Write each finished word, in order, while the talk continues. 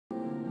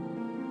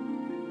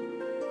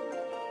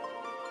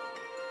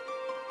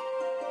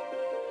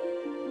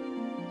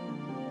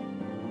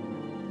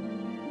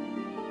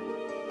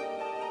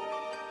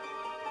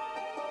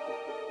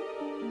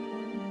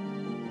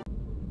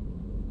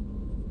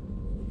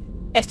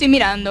Estoy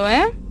mirando,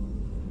 ¿eh?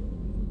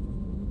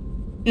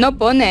 No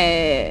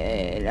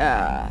pone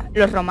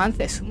los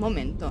romances. Un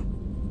momento.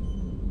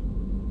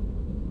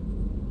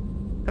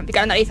 Me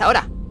pica la nariz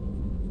ahora.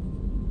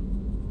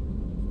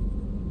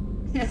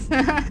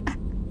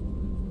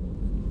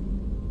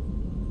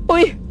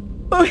 Uy,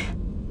 uy,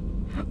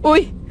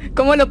 uy.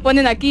 ¿Cómo lo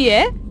ponen aquí,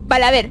 eh?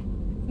 Vale, a ver.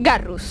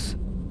 Garrus.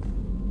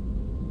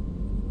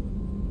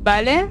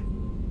 Vale.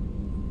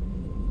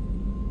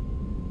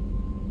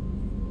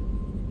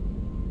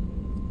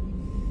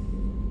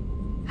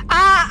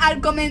 Ah,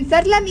 al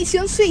comenzar la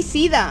misión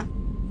suicida.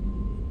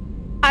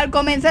 Al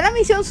comenzar la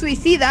misión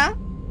suicida,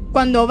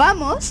 cuando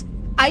vamos,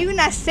 hay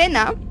una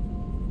escena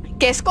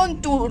que es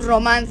con tu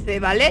romance,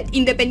 ¿vale?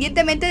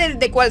 Independientemente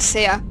de cuál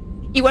sea.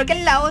 Igual que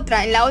en la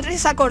otra, si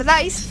os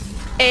acordáis,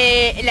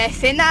 la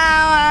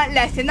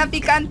escena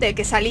picante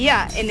que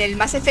salía en el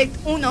Mass Effect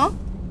 1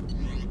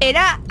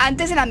 era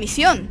antes de la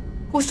misión,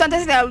 justo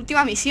antes de la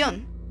última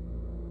misión.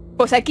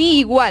 Pues aquí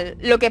igual.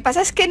 Lo que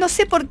pasa es que no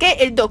sé por qué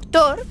el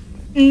doctor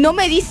no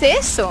me dice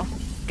eso.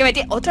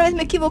 Otra vez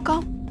me he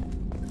equivocado.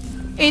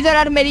 He ido a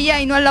la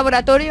armería y no al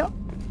laboratorio.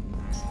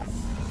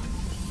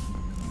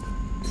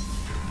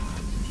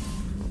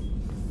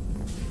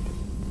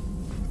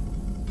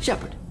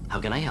 Shepard, how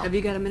can I help? Have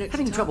you got a minute to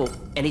Having talk? trouble?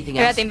 Anything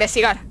else? Espérate,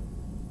 investigar.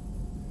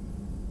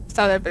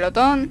 Estado del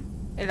pelotón,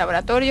 el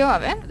laboratorio, a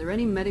ver. Are there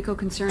any medical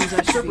concerns I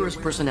should be Cerberus aware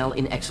of? personnel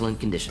in excellent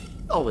condition.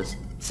 Always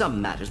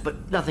some matters, but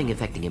nothing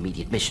affecting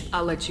immediate mission.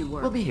 I'll let you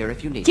We'll work. be here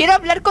if you need. Quiero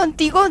hablar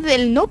contigo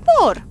del no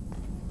por.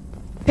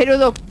 Pero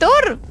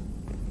doctor.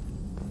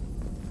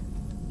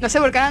 No sé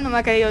por qué ahora no me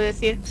ha querido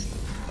decir.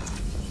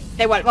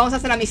 Da igual, vamos a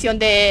hacer la misión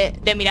de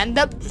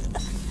Miranda.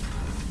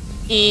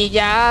 Y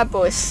ya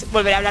pues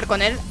volveré a hablar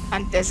con él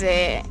antes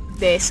de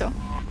eso.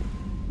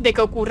 De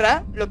que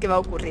ocurra lo que va a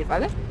ocurrir,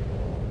 ¿vale?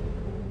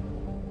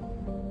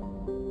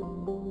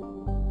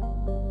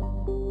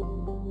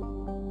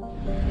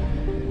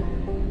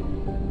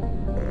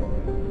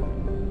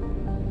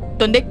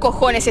 ¿Dónde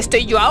cojones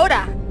estoy yo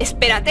ahora?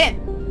 Espérate.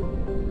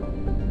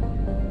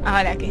 Ah,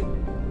 vale, aquí.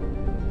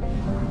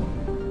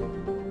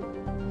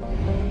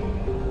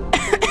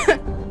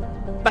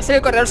 Va a ser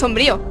el corredor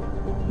sombrío.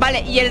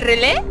 Vale, ¿y el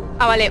relé?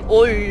 Ah, vale.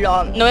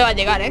 ¡Hola! No me va a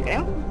llegar,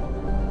 creo.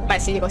 Vale,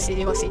 sí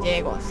llego.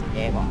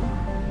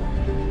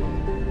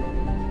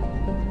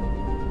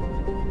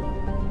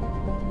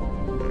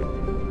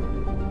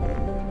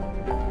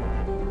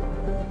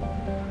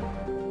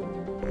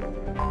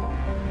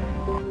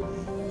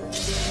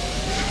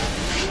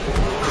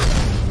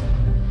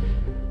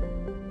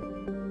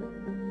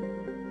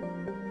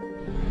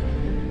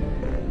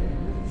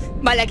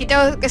 Vale, aquí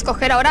tengo que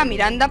escoger ahora a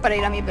Miranda para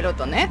ir a mi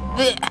pelotón, ¿eh?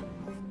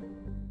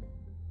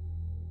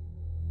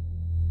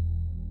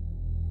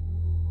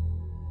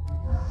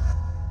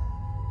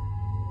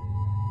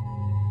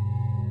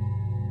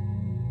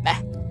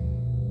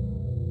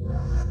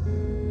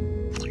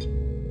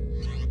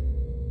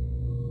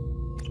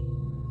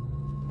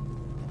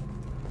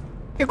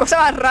 Qué cosa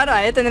más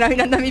rara, tener a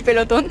Miranda en mi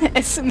pelotón.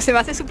 Se me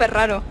hace súper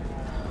raro.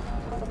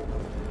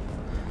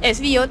 Es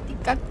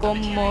biótica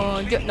como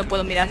yo. No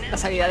puedo mirar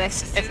las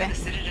habilidades. F.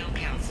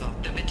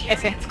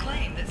 F.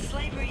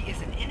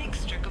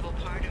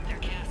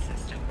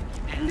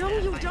 No,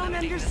 you don't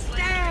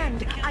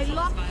understand. I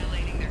love.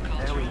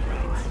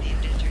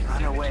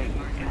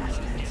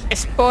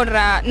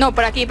 Esporra. No,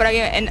 por aquí,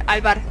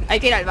 al bar. Hay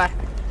que ir al bar.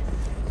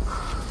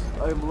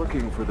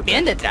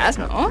 Vienen detrás,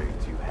 ¿no?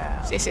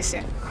 Sí.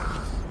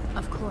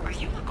 Of course. Are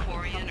you a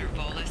Quarian or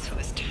Volus who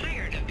is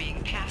tired of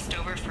being passed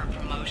over for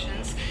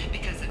promotions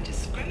because of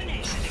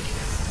discrimination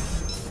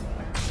against...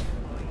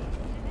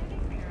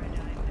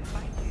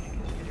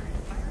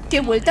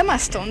 Qué vuelta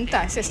más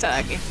tonta es esta de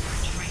aquí.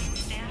 Trained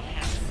staff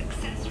has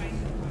success rate.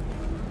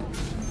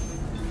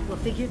 We'll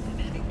figure.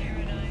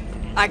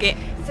 Aquí.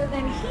 So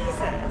then he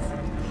says.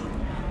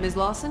 Ms.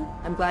 Lawson,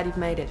 I'm glad you've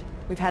made it.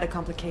 We've had a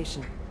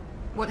complication.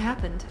 What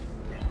happened?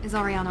 Is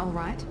Ariana all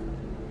right?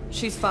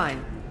 She's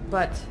fine,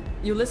 but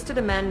you listed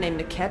a man named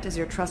Niket as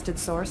your trusted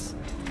source.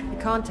 He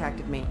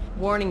contacted me,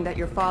 warning that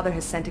your father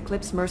has sent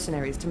Eclipse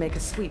mercenaries to make a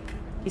sweep.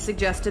 He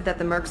suggested that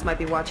the Mercs might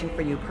be watching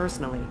for you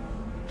personally.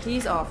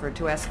 He's offered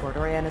to escort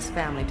Oriana's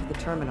family to the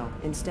terminal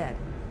instead.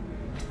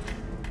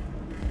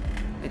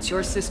 It's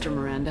your sister,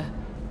 Miranda.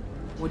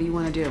 What do you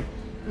want to do?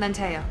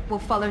 Lantea, we'll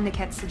follow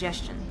Niket's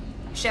suggestion.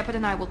 Shepard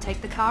and I will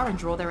take the car and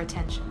draw their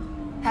attention.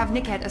 Have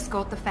Niket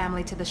escort the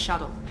family to the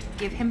shuttle.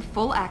 Give him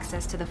full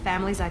access to the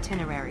family's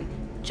itinerary,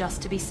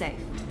 just to be safe.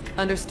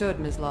 Understood,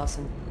 Ms.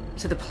 Lawson.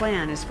 So the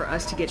plan is for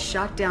us to get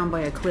shot down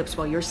by Eclipse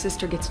while your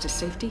sister gets to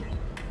safety?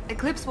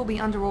 Eclipse will be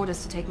under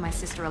orders to take my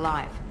sister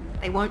alive.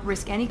 They won't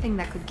risk anything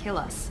that could kill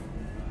us.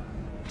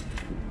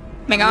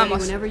 Venga, I'm ready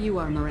vamos. whenever you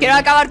are, Miranda. Quiero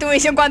acabar tu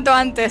misión cuanto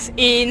antes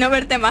y no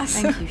verte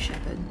más. Thank you,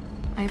 Shepard.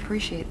 I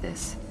appreciate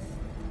this.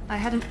 I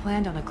hadn't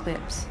planned on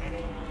Eclipse,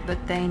 but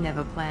they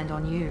never planned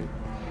on you.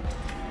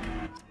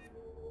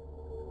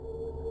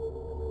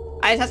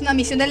 Ah, esa es una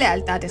misión de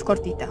lealtad, es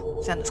cortita.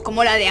 O sea, no es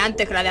como la de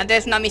antes, que la de antes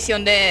es una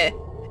misión de...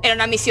 Era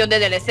una misión de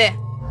DLC.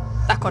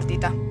 Esta es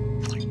cortita.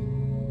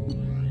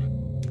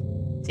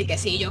 Así que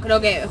sí, yo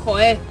creo que,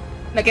 joder,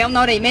 me queda 1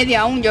 hora y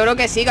media aún. Yo creo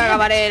que sí, que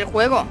acabaré el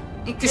juego.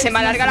 Si se me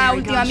alarga la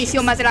última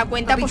misión más de la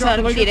cuenta, pues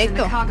alargo el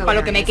directo. Para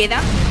lo que me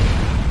queda.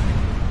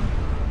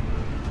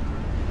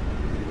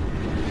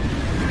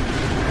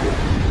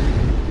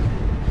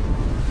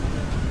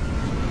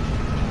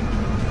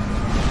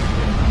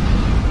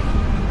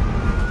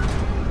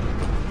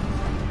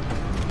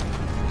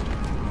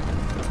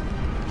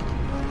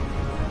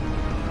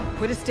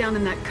 Put us down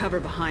in that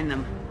cover behind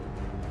them.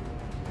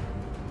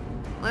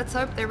 Let's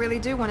hope they really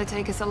do want to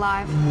take us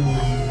alive.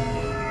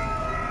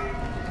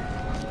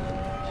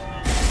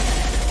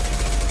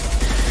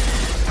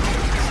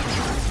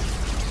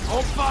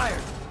 Hold fire!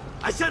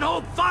 I said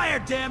hold fire,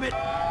 damn it!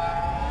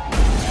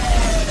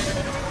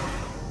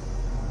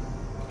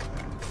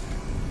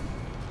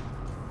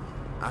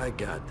 I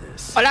got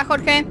this. Hola,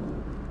 Jorge.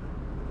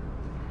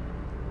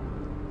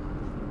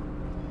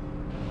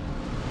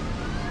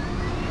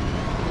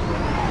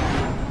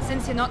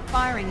 Since you're not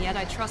firing yet,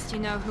 I trust you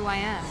know who I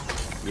am.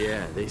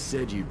 Yeah, they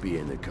said you'd be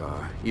in the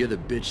car. You're the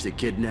bitch that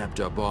kidnapped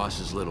our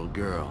boss's little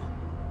girl.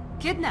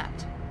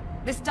 Kidnapped?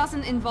 This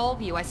doesn't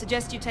involve you. I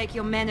suggest you take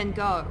your men and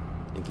go.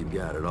 Think you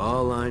got it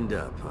all lined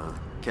up, huh?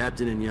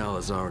 Captain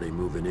Inyala's already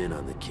moving in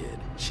on the kid.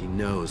 She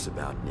knows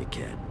about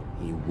Niket.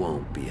 He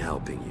won't be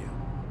helping you.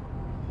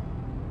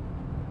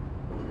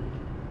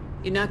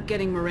 You're not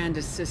getting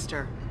Miranda's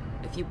sister.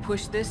 If you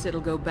push this, it'll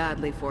go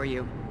badly for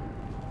you.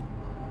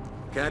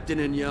 Captain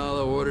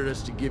Inyala ordered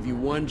us to give you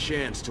one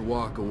chance to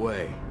walk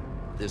away.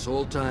 This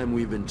whole time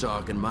we've been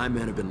talking, my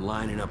men have been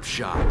lining up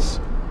shots.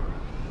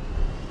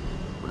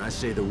 When I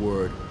say the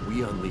word,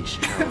 we unleash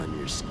hell on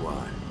your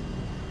squad.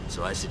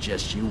 So I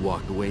suggest you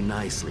walk away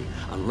nicely,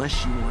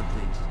 unless you want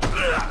things...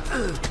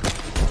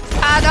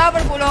 Ah, no,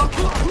 por culo.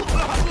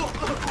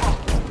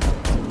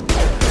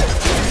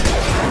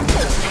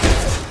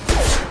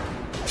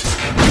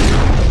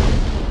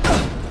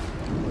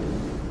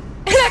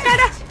 La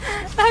cara.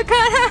 La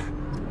cara.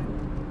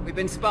 We've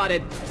been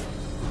spotted.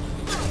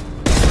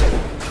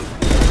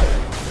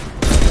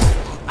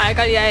 A ver,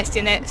 calidades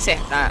tiene... Sí,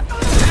 nada.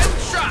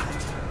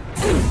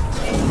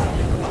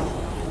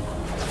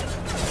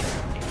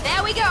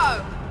 There we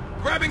go!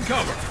 Grabbing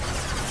cover!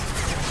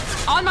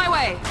 On my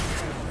way!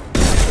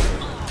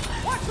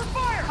 Watch the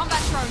fire!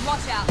 Combat drone,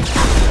 watch out!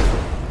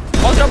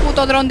 Otro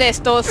puto dron de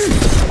estos.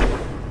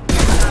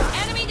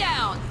 Enemy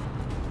down!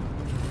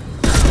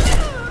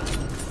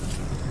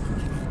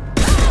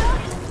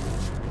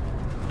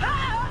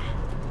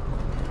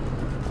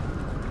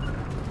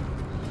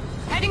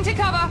 Heading to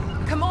cover!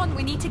 Come on,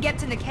 we need to get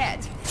to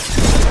Niket.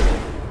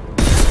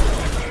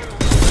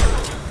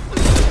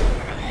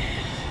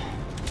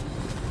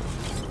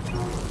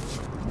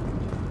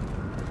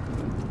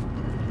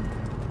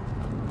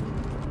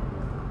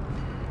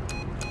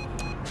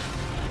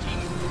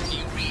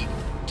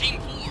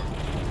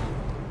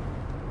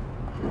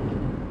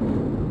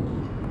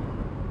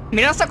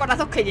 Mira los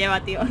taconazos que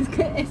lleva, tío.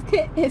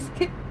 Es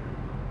que...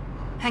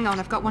 Hang on,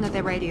 I've got one of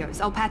their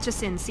radios. I'll patch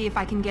us in, see if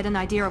I can get an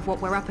idea of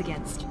what we're up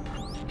against.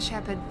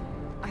 Shepard,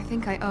 I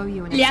think I owe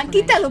you an ¿Le han explanation.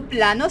 quitado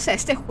planos a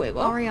este juego?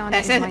 Oriana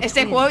is my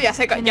Este twin. juego ya os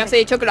he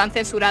dicho que lo han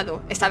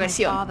censurado, esta My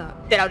versión father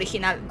de la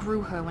original.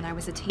 grew her when I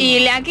was a teen. Y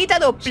le han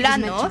quitado She was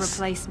meant to planos.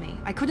 replace me.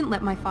 I couldn't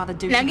let my father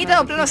do Le han to her quitado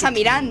what he planos did a to me.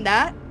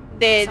 Miranda So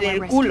I del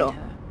rescued culo. her.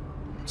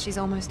 She's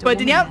almost a Pues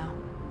woman tenía... now.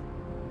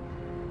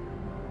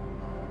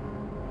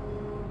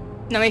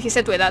 No me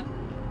dijiste tu edad.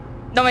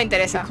 No me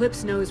interesa.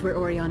 Eclipse knows where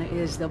Oriana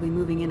is. They'll be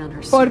moving in on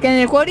her soon. Porque en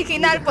el juego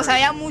original pues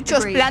había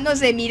muchos planos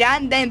de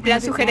Miranda en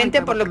plan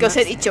sugerente por lo que os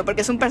he dicho,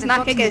 porque es un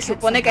personaje que se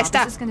supone que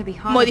está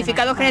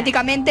modificado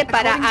genéticamente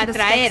para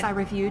atraer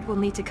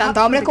tanto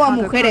a hombres como a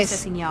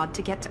mujeres.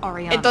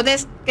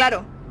 Entonces,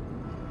 claro,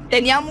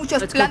 tenía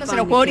muchos Let's go planos en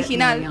el find juego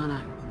Niket and original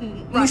Oriana.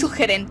 muy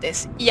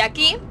sugerentes. Y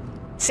aquí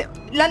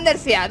la han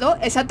nerfeado,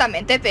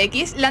 exactamente,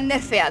 PX, la han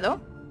nerfeado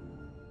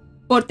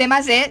por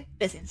temas de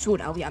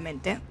censura,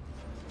 obviamente.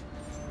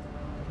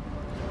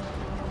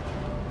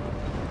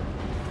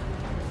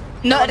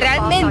 No,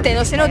 realmente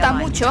no se nota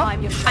mucho,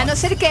 a no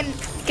ser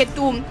que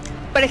tú,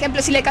 por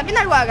ejemplo, si le cambian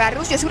algo a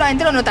Garrus, yo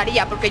seguramente lo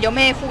notaría, porque yo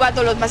me he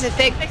jugado los Mass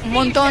Effect un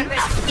montón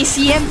y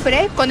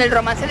siempre con el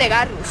romance de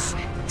Garrus,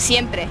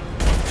 siempre.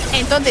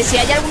 Entonces, si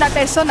hay alguna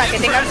persona que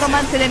tenga el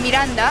romance de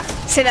Miranda,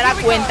 se dará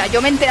cuenta. Yo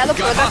me he enterado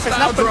por otras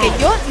personas porque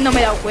yo no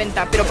me he dado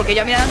cuenta, pero porque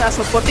yo a Miranda la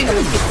soporto y no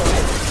me fijo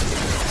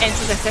en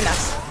sus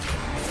escenas.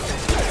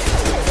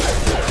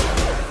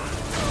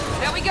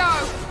 There we go.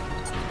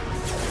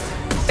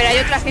 Pero hay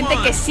otra gente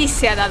que sí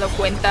se ha dado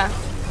cuenta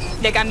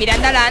de que a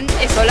Miranda la han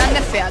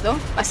nerfeado.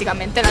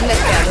 Básicamente la han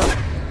nerfeado.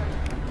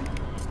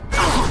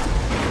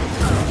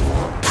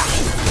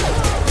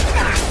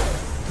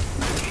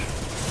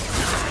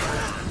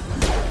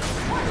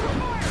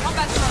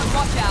 Combat drone,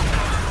 watch out.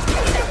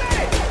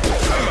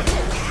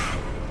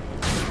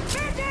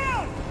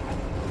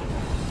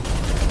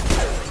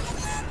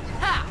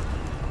 Ha!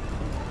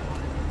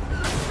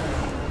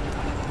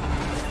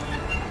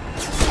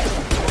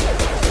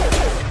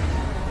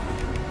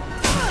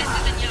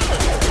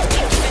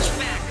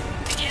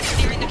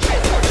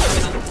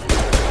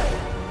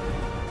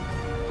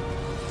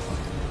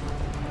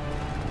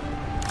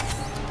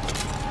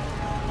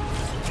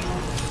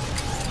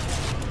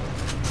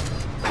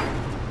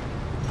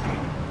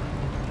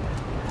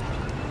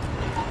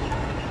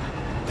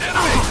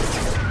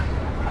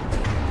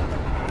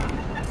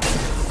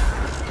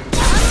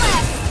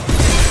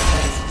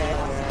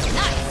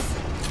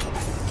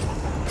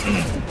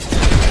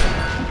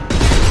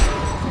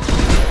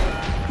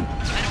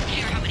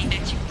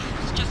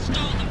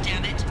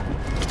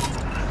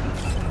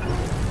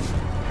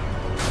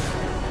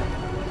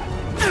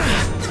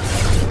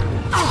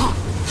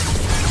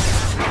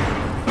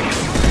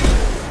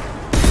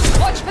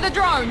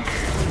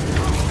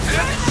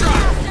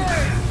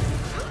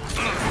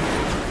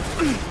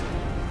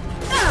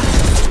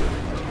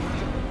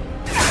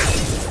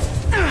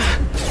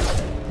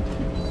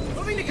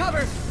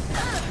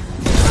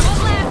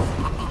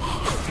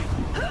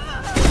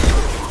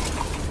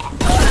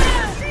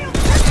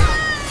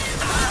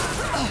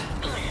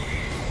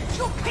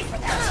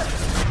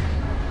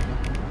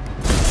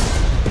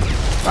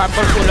 Va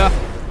por culo.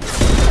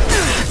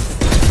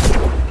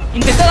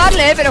 Intento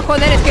darle, pero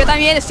joder, es que yo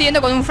también estoy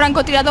yendo con un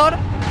francotirador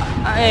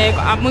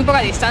a muy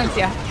poca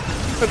distancia.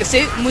 Porque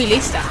soy muy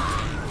lista.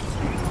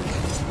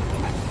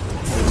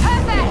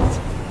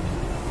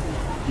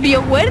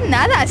 BioWare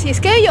nada, si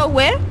es que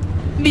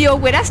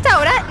BioWare hasta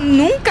ahora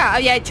nunca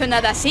había hecho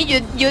nada así.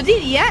 Yo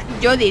diría,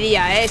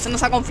 eso no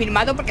se ha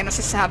confirmado porque no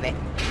se sabe,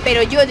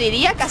 pero yo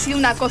diría que ha sido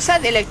una cosa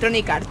de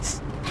Electronic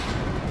Arts.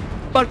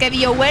 Porque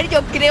BioWare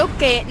yo creo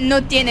que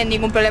no tiene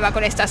ningún problema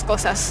con estas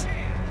cosas.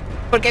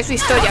 Porque es su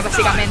historia,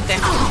 básicamente.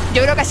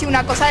 Yo creo que ha sido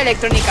una cosa de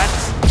Electronic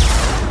Arts.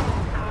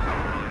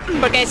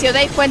 Porque si os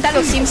dais cuenta,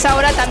 los Sims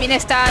ahora también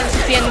están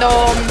sufriendo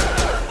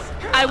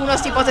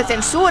algunos tipos de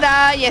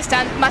censura. Y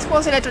más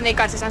juegos de Electronic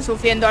Arts están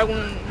sufriendo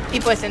algún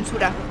tipo de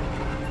censura.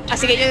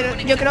 Así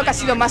que yo creo que ha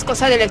sido más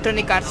cosa de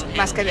Electronic Arts,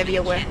 más que de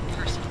BioWare.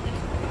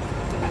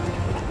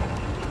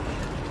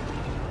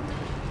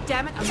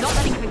 Damn it, I'm not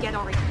letting her get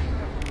Ori.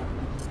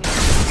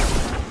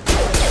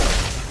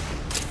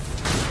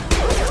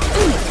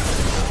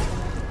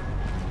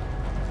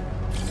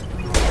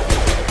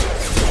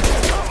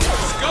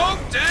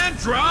 Scoped and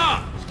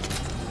dropped!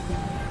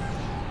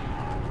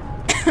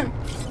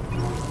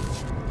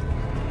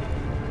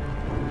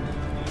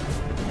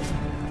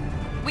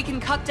 We can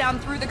cut down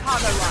through the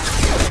cargo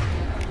line.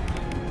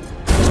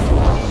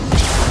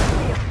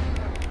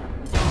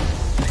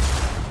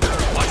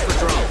 Watch for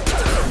drone.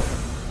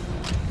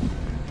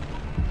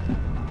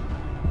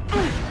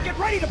 Get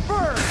ready to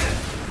burn!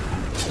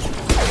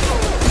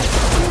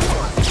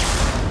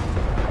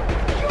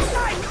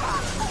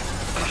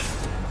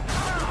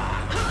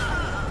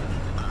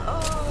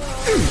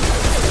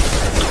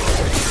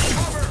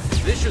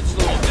 This should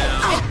slow him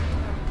down.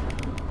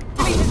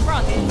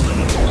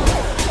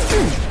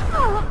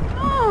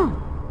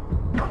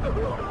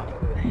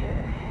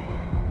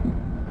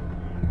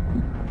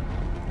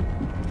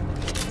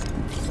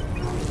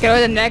 Creo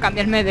que tendría que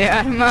cambiarme de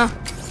arma.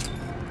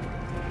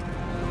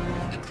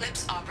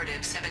 Eclipse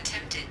operatives have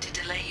attempted to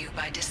delay you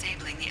by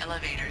disabling the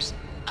elevators.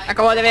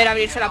 Acabo de ver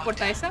abrirse la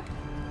puerta esa.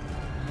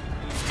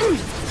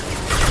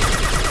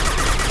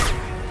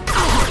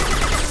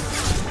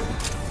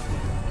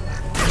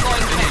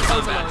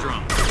 Combat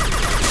drone.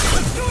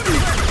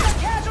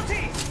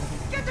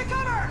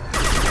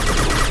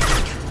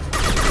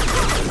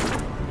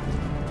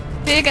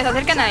 Sí, que se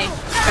acerquen ahí.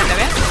 Espérate,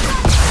 ¿ves?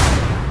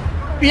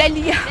 La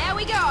lía. There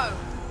we go.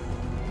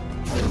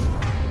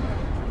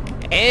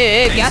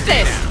 ¿Qué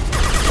haces?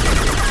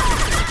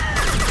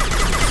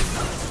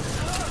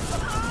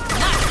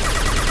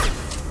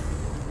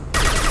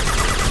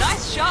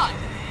 Nice shot.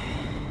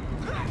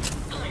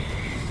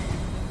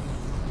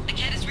 The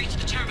cat has reached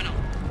the terminal.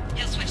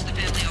 He'll switch the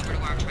family over to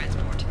our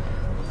transport.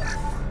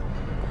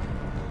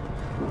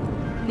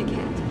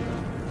 Niket.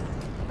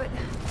 But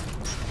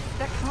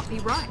that can't be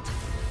right.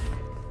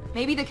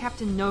 Maybe the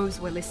captain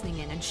knows we're listening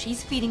in and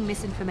she's feeding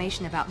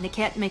misinformation about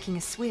Niket making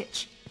a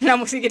switch. La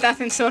musiquita de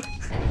ascensor.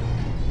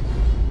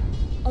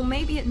 Or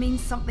maybe it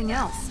means something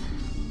else.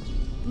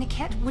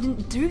 Niket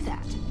wouldn't do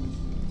that.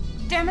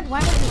 Damn it, why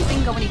won't this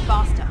thing go any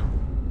faster?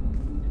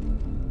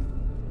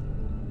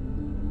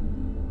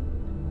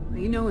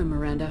 You know him,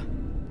 Miranda.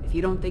 If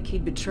you don't think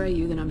he'd betray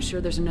you, then I'm sure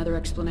there's another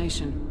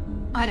explanation.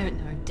 I don't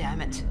know,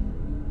 damn it.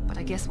 But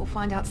I guess we'll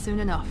find out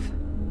soon enough.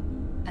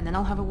 And then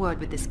I'll have a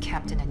word with this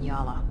captain and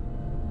Yala.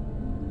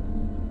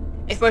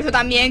 Es por eso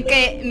también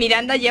que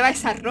Miranda lleva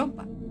esa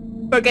ropa.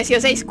 Porque si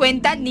os dais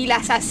cuenta, ni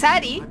las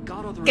Asari,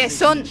 que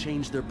son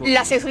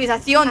la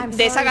sexualización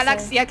de esa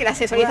galaxia, que la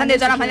sexualizan de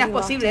todas las maneras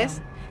posibles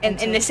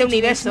en ese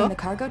universo,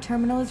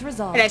 en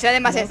la historia de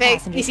Mass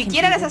Effect, ni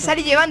siquiera las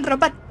Asari llevan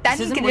ropa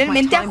tan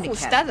increíblemente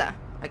ajustada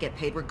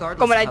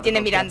como la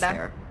tiene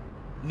Miranda.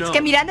 Es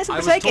que Miranda es un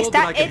personaje que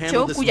está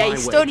hecho, cuya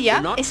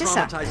historia es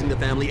esa.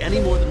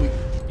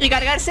 Y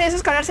cargarse eso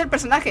es cargarse el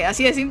personaje,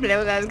 así de simple,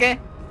 o sea, es que...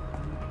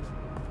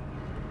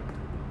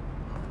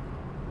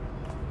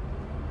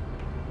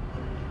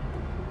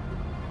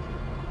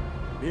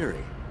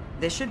 Miri.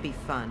 This should be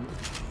fun.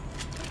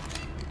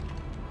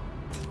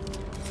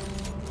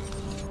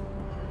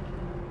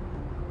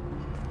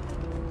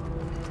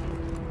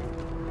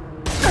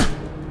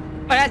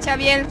 Hola,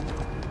 Xavier.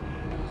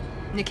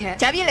 Niket,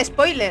 Xavier, el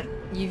spoiler.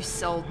 you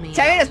sold me.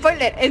 Xavier, el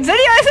spoiler. ¿En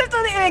serio? Eso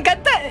me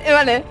encanta.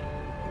 Vale.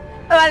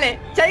 Vale.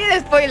 Xavier,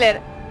 el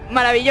spoiler.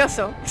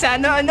 Maravilloso. O sea,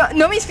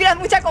 no me inspiras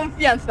mucha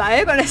confianza,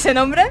 con ese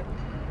nombre.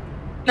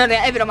 No,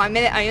 es broma. A mí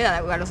me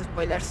dan igual los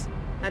spoilers.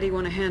 How do you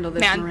want to handle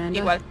this, Me dan Miranda?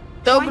 igual.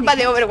 Todo culpa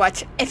de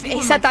Overwatch.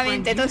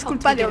 Exactamente, todo es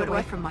culpa de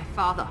Overwatch.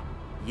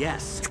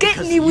 Yes. Es que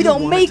ni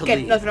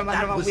Widowmaker. No es broma,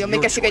 no,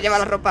 Widowmaker sí que lleva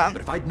la ropa.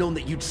 But if I'd known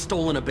that you'd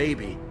stolen a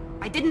baby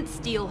I didn't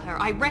steal her.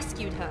 I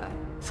rescued her.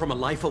 from a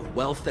life of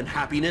wealth and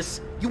happiness,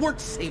 you weren't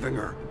saving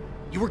her.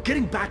 You were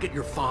getting back at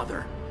your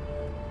father.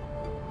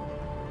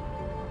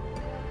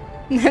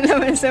 Lo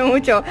pensé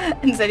mucho.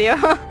 ¿En serio?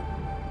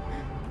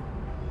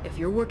 If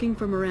you're working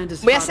for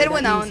Miranda's Voy a father, ser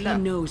buena that means onda.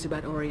 he knows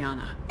about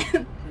Oriana.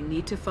 We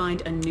need to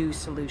find a new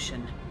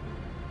solution.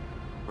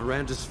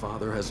 Miranda's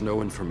father has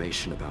no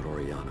information about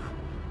Oriana.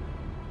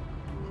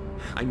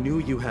 I knew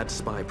you had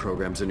spy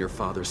programs in your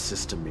father's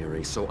system,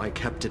 Miri, so I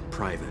kept it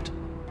private.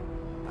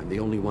 I'm the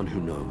only one who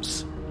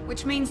knows.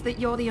 Which means that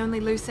you're the only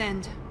loose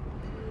end.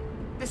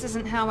 This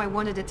isn't how I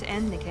wanted it to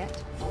end, Niket.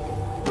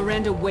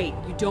 Miranda, wait.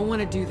 You don't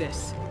want to do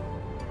this.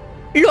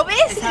 ¿Lo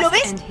ves? ¿Lo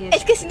ves?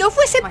 Es que si no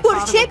fuese por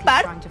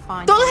Shepard,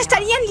 todos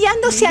estarían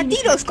liándose a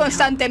tiros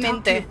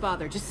constantemente.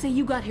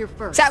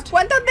 O sea,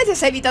 ¿cuántas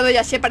veces ha evitado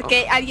ya Shepard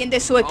que alguien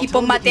de su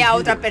equipo mate a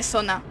otra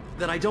persona?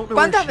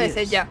 ¿Cuántas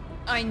veces ya?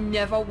 I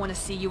never want to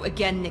see you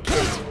again, Niket.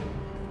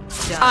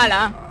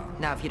 ¡Hala!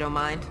 Now, if you don't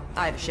mind,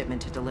 I have a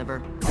shipment to deliver.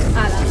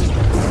 ¡Hala!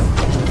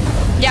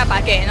 Ya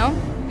pa' qué, ¿no?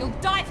 You'll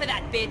die for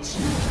that, bitch.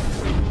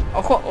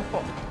 Ojo,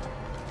 ojo.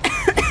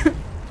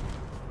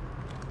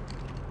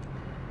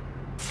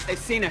 They've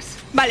seen us.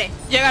 Vale,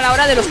 llega la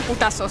hora de los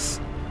putazos.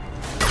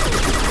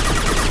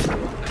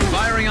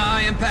 Firing a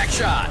high impact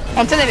shot.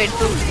 11 de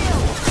virtud.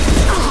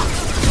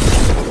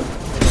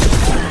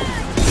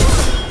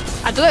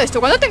 A todo esto,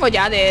 ¿cuánto tengo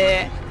ya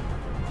de...?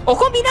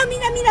 ¡Ojo, mira,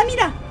 mira, mira,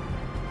 mira!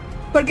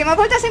 Porque me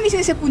falta hacer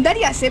misiones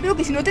secundarias, pero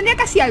que si no tendría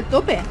casi al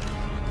tope.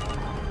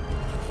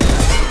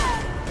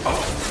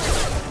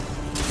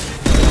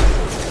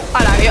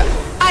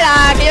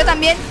 ¡Hala, que yo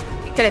también!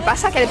 ¿Qué le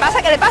pasa? ¿Qué le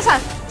pasa? ¿Qué le pasa?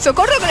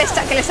 ¡Socorro, que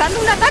le está dando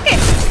un ataque!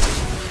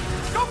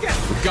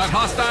 Got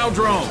hostile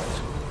drones.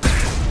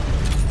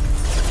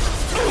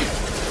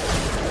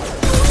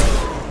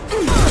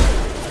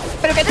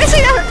 ¿Pero qué te soy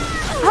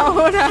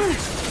ahora?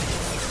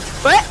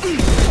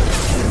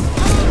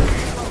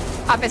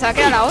 Ah, pensaba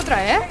que era la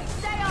otra, ¿eh?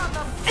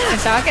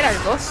 Pensaba que era el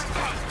boss.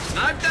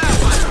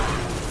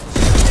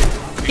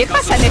 ¿Qué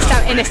pasa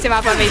en este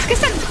mapa? ¿Veis que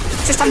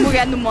se están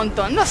bugueando un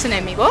montón los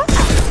enemigos?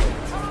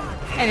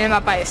 En el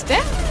mapa este.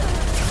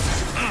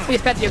 Uy,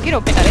 espérate, yo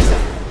quiero petar eso.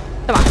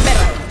 Toma,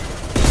 perra.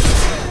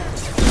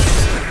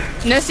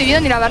 No he recibido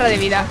ni la barra de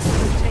vida.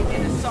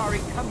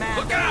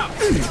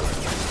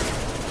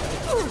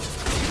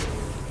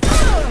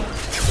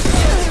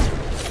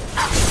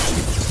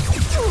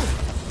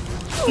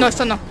 No,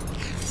 esto no.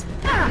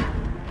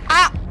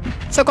 ¡Ah!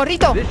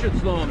 ¡Socorrito!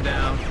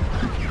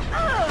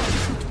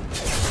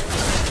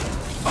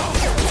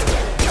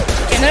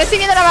 Que no le estoy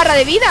viendo la barra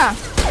de vida.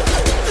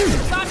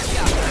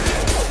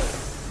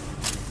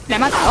 ¿Le ha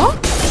matado?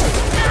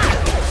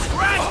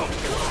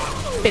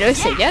 ¿Pero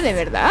es ella, de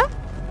verdad?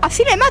 ¡Ah,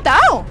 sí, le he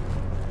matado!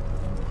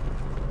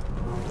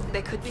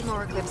 There could be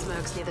more Eclipse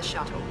mercs near the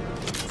shuttle.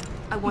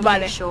 I want to Vale.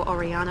 make sure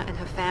Oriana and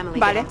her family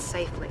Vale. get out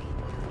safely.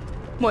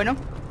 Bueno.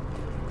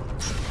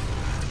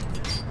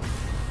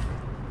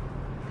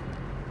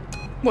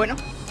 Bueno.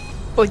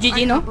 Pues I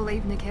GG, ¿no? can't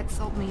believe Niket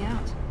sold me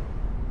out.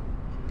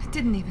 I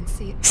didn't even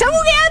see it. ¡Se ha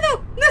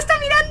bugueado! ¡No está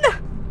mirando!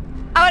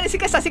 Ah, vale, sí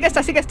que está, sí que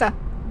está, sí que está.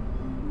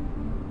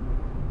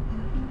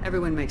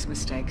 Everyone makes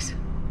mistakes.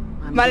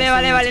 I'm Vale, guessing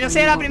vale, that's vale. No when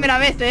sería you la won't primera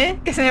vez, ¿eh?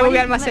 Que se me Why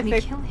buguea el didn't Mass you let me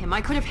Effect. kill him?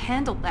 I could have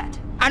handled that.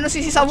 Ah, no,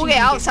 sí, sí, se ha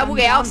bugueado, se ha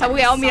bugueado, se ha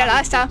bugueado.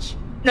 Mírala, está.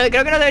 No,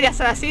 creo que no debería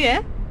estar así,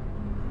 ¿eh?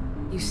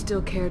 You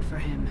still cared for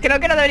him. Creo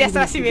que no debería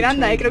estar así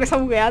Miranda, ¿eh? Creo que se ha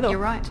bugueado.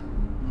 You're right.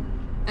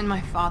 And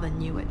my father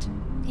knew it.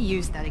 He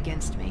used that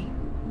against me.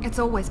 It's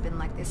always been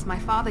like this. My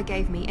father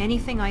gave me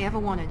anything I ever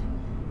wanted.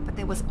 But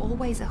there was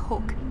always a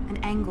hook, an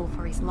angle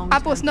for his long-term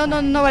Ah, pues no, no,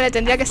 plan. no, vale,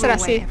 tendría que I ser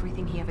threw away así.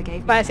 everything he ever gave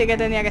me Vale, sí that que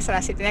day, tenía que ser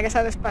así. Tenía que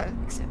ser de espalda.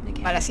 except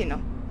Niket. Vale, así no.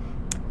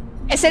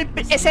 Es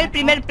el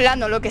primer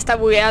plano lo que está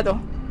bugueado.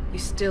 You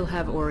still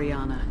have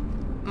Oriana.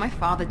 My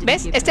father didn't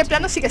 ¿Ves? give her Este to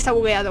plano me. sí que está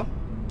bugueado.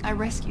 I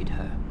rescued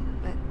her,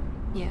 but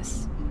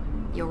yes,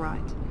 you're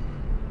right.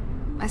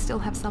 I still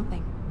have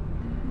something.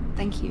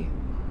 Thank you.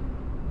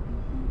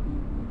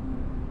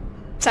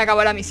 Se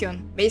acabó la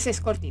misión. ¿Veis?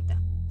 Es cortita.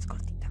 Es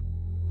cortita.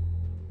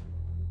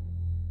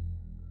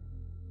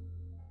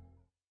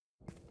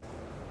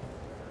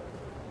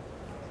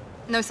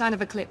 No sign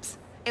of Eclipse.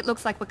 It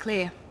looks like we're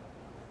clear.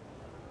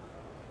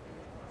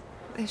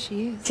 There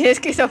she is. Tiene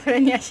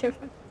esquizofrenia,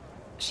 Shepard.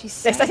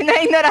 She's Le está safe haciendo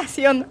una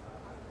ignoración.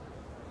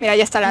 Mira,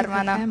 ya está la with her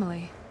hermana.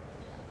 family.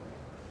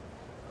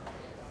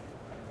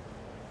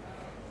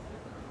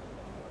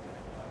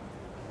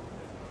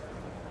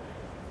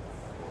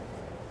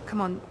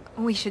 Come on,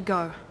 we should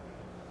go.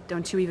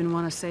 Don't you even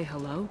want to say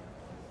hello?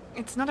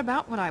 It's not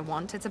about what I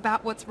want, it's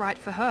about what's right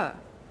for her.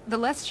 The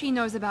less she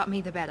knows about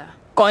me, the better.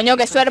 Coño,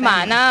 que es tu Her family.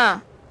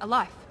 hermana. A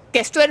life.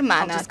 Que es tu I'll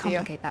hermana, just tío.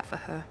 complicate that for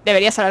her.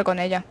 Deberías hablar con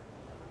ella.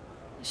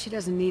 She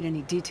doesn't need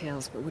any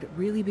details, but would it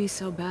really be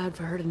so bad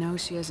for her to know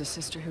she has a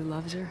sister who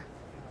loves her?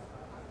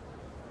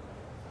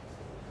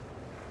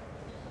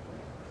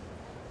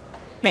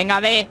 Venga,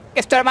 ve. Que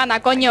es tu hermana,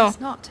 coño. It's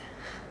not.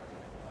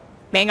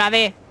 Venga,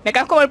 ve. Me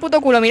caes como el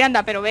puto culo,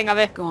 Miranda, pero venga,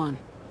 ve. Go on.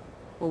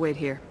 We'll wait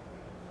here.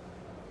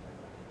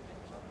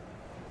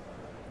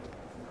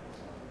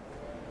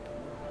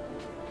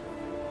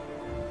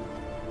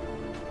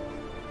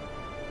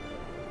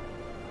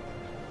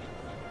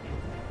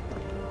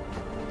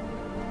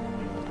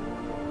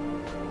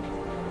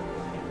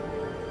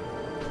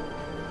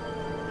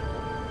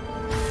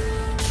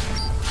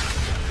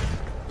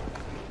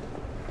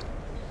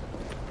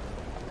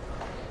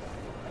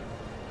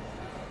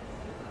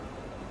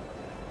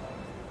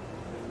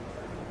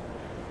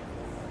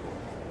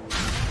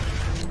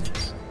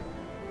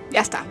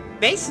 Ya está,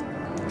 ¿veis?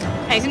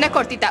 La misión es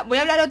cortita. Voy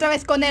a hablar otra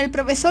vez con el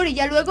profesor y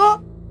ya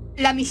luego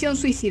la misión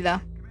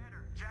suicida.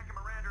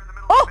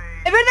 ¡Oh!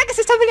 Es verdad que se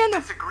están peleando.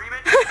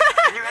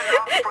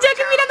 Jack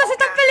y Miranda se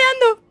están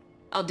peleando.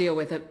 I'll deal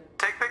with it.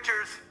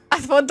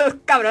 Haz fotos,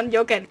 cabrón,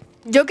 Joker.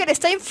 Joker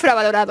está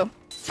infravalorado.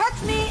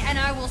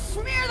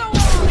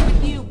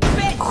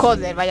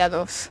 Joder, vaya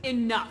dos.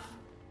 Enough.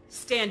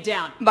 Stand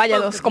down. Vaya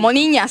dos, como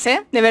niñas,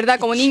 ¿eh? De verdad,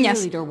 como niñas.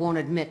 Cheerleader won't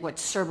admit what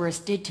Cerberus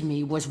did to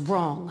me was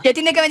wrong. Ya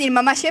tiene que venir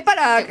mamá She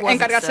para It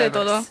wasn't encargarse de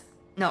Cerberus. todo.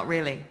 Not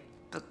really.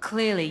 But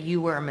clearly you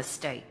were a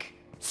mistake.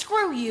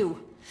 Screw you.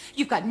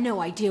 You've got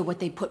no idea what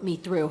they put me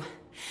through.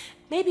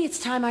 Maybe it's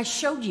time I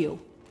showed you.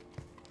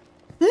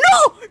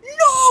 ¡No!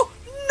 ¡No!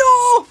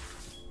 ¡No!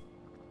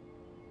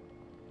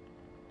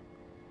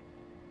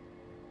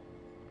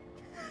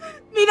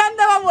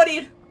 Miranda va a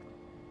morir.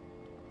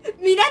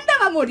 Miranda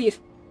va a morir.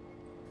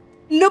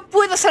 No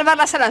puedo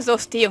salvarlas a las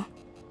dos, tío.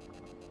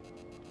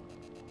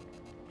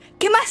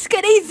 ¿Qué más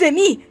queréis de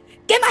mí?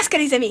 ¿Qué más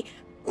queréis de mí?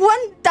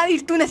 ¿Cuánta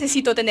virtud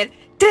necesito tener?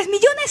 ¿3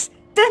 millones?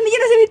 ¿3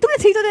 millones de virtud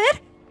necesito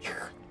tener?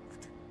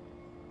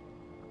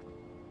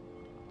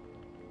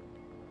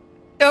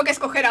 Tengo que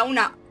escoger a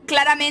una.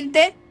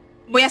 Claramente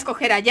voy a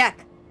escoger a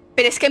Jack.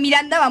 Pero es que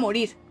Miranda va a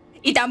morir.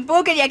 Y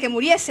tampoco quería que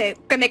muriese.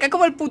 Que me cae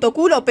como el puto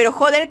culo. Pero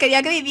joder,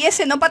 quería que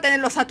viviese, ¿no? Para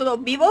tenerlos a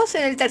todos vivos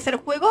en el tercer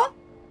juego.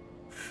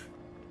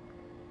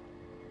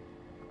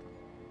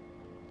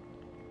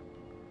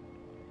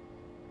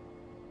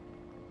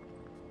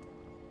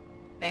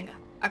 Venga,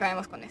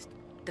 acabemos con esto.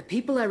 The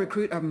people I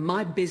recruit are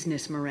my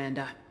business,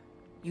 Miranda.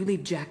 You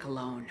leave Jack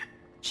alone.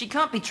 She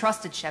can't be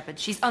trusted, Shepard.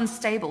 She's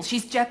unstable.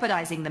 She's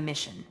jeopardizing the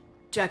mission.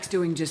 Jack's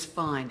doing just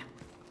fine.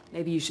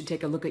 Maybe you should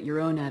take a look at your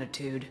own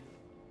attitude.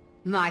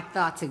 My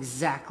thoughts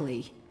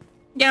exactly.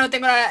 Ya no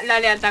tengo la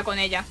lealtad con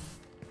ella.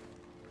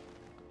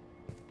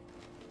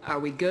 Are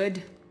we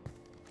good?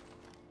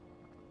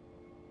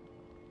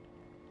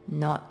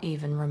 Not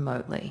even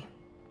remotely.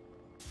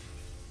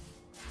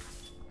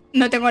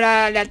 No tengo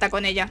la lealtad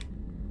con ella.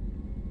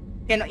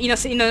 Que no, y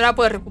no la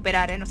puedo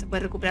recuperar, ¿eh? No se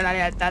puede recuperar la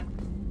lealtad.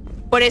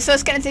 Por eso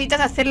es que necesitas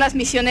hacer las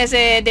misiones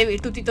de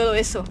virtud y todo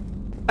eso.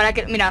 Para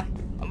que... Mira,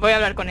 voy a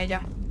hablar con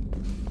ella.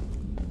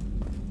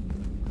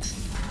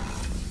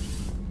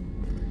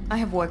 I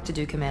have work to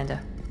do, Commander.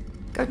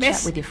 Go ¿Ves?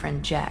 chat with your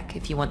friend Jack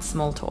if you want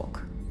small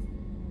talk.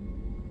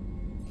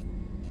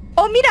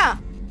 ¡Oh, mira!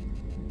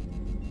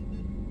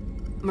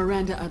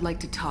 Miranda, I'd like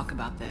to talk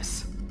about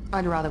this.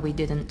 I'd rather we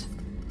didn't.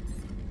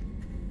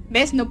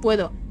 ¿Ves? No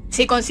puedo.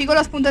 Si consigo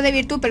los puntos de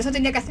virtud, pero eso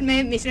tendría que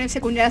hacerme misiones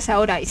secundarias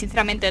ahora. Y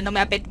sinceramente no me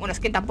apetece. Bueno, es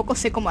que tampoco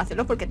sé cómo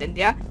hacerlo porque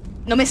tendría...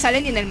 No me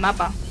sale ni en el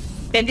mapa.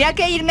 Tendría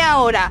que irme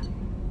ahora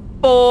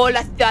por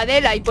la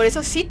ciudadela y por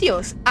esos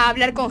sitios a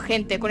hablar con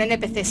gente, con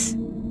NPCs.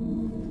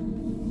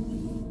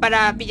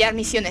 Para pillar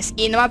misiones.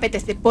 Y no me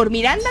apetece. Por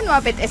Miranda no me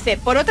apetece.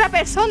 Por otra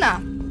persona.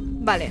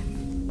 Vale.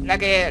 Lo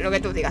que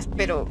tú digas.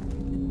 Pero...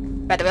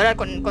 Espérate, voy a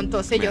hablar con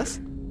todos ellos.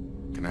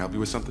 Can I help you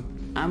with something?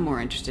 I'm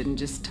more interested in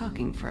just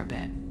talking for a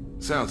bit.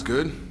 Sounds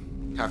good.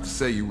 Have to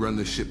say you run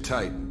this ship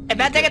tight.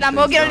 Espérate que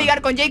tampoco quiero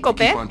ligar con Jacob,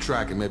 ¿eh? Keep on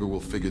track and maybe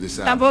we'll figure this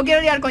out. Tampoco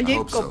quiero ligar con I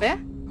hope Jacob, so. ¿eh?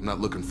 I'm not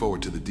looking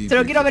forward to the debrief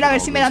Solo quiero ver a ver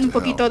if it si me all dan un goes to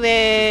poquito hell.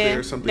 de Is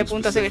there something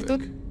puntos de virtud.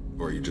 specific,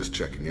 or are you just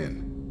checking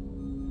in?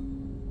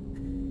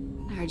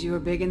 I heard you were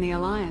big in the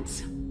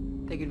Alliance.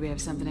 Figured we have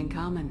something in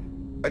common.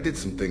 I did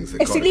some things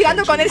that Estoy caught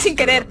ligando con él attention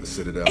sin querer. to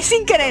start up the Citadel. Es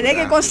sin querer, I was que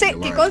after conste the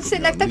en Alliance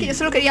el acta que yo put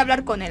solo quería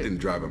hablar con Didn't él.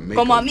 drive a makeup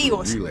Como to a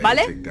amigos, relay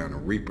 ¿vale? to take down a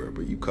Reaper,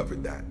 but you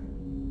covered that.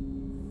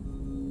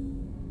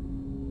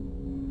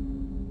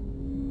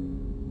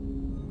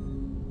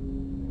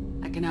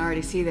 I can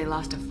already see they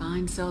lost a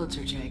fine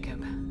soldier,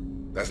 Jacob.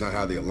 That's not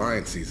how the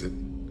Alliance sees it.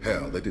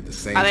 Hell, they did the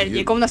same A ver, to you.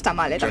 Jacob no está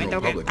mal, General también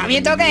public tengo que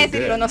knew you were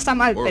decirlo, dead. no está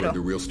mal, Or pero... the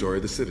real story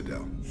of the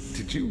Citadel.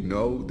 Did you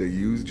know they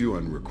used you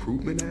on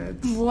recruitment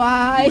ads?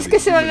 Buah, es que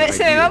se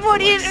me va a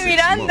morir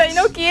Miranda y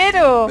no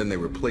quiero. Then they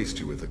replaced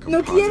you with a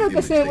No composite quiero que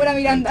image se me they muera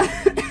Miranda.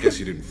 invented. Guess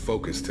you didn't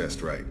focus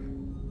test right.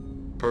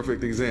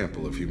 Perfect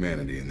example of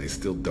humanity, and they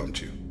still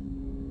dumped you.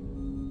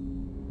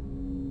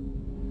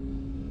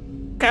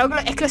 Claro que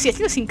es que lo estoy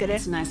haciendo sin querer.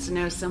 It's nice to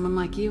know someone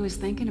like you is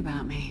thinking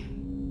about me.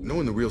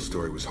 Knowing the real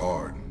story was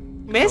hard.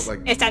 ¿Ves? Felt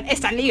like-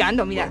 Están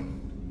ligando, mira. Well,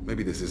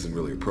 maybe this isn't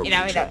really appropriate.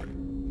 Mira, mira. Shepard.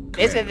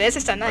 ¿Ves? Commander, ¿Ves?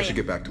 Están I ahí. should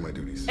get back to my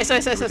duties. Eso.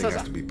 Everything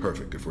has to be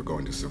perfect if we're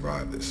going to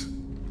survive this.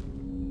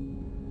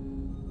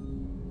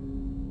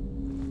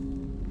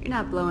 You're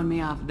not blowing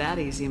me off that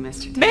easy,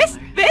 Mr. ¿Ves?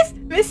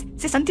 Taylor. ¿Ves?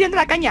 Se están tirando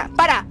la caña.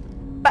 ¡Para!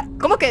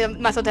 ¿Cómo que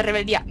mazos de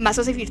rebeldía?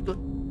 Mazos de virtud.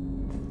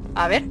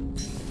 A ver.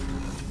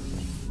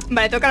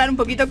 Vale, toca hablar un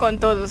poquito con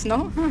todos,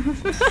 ¿no?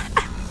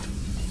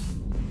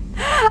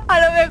 A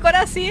lo mejor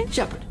así.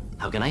 Shepard,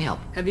 how can I help?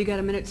 Have you got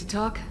a minute to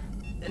talk?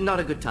 Not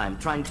a good time.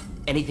 Trying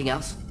anything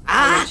else?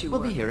 Ah,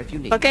 We'll be here if you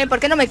need. ¿Por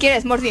qué no me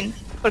quieres, Mordin?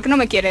 ¿Por qué no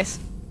me quieres?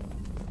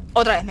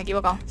 Otra vez, me he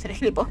equivocado. Seré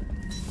gilipo.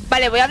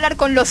 Vale, voy a hablar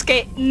con los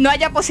que no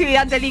haya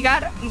posibilidad de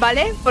ligar,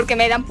 ¿vale? Porque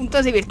me dan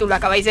puntos de virtud, lo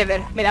acabáis de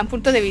ver. Me dan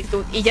puntos de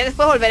virtud. Y ya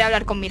después volveré a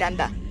hablar con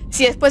Miranda.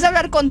 Si después de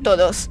hablar con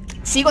todos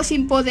sigo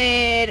sin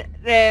poder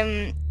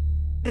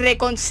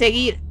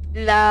reconseguir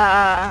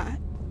la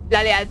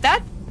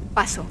lealtad,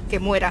 paso, que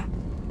muera.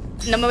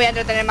 No me voy a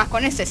entretener más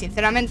con ese,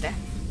 sinceramente.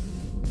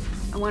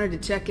 I wanted to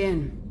check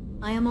in.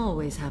 I am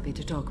always happy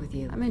to talk with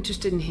you. I'm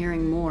interested in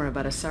hearing more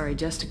about Asari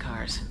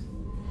Justicars.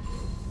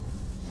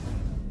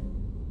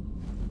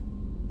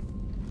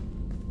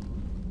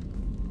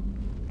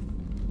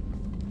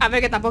 A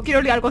ver, que tampoco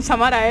quiero liar con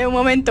Samara, un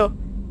momento.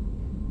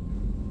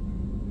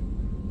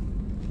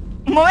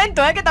 Un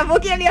momento, que tampoco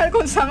quiero liar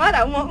con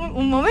Samara,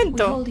 un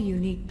momento. We hold a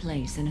unique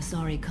place in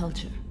Asari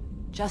culture.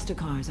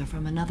 Justicars are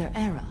from another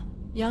era.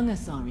 Young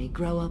Asari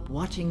grow up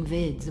watching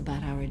vids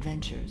about our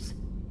adventures.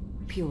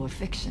 Pure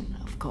fiction,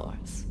 of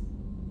course.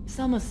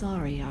 Some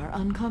Asari are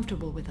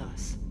uncomfortable with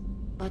us,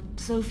 but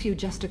so few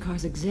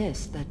Justicars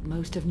exist that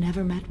most have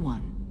never met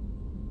one.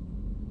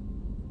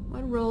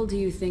 What role do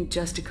you think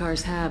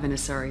Justicars have in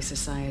Asari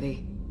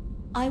society?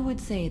 I would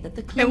say that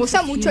the Me gusta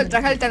closest mucho el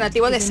traje human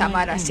alternativo de is in my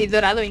Samara, así parents,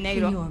 dorado y in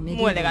negro, your muy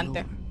medieval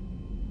elegante. lore.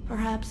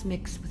 Perhaps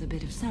mixed with a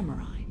bit of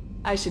samurai.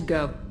 I should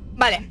go.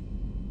 Vale.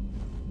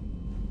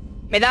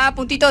 ¿Me da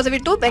puntitos de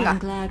virtud? Venga. I'm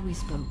glad we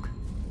spoke.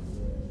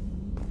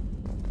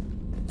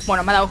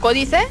 Bueno, me ha dado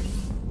códice.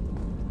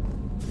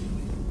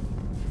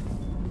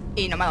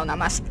 Y no me ha dado nada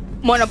más.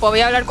 Bueno, pues voy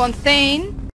a hablar con Zane.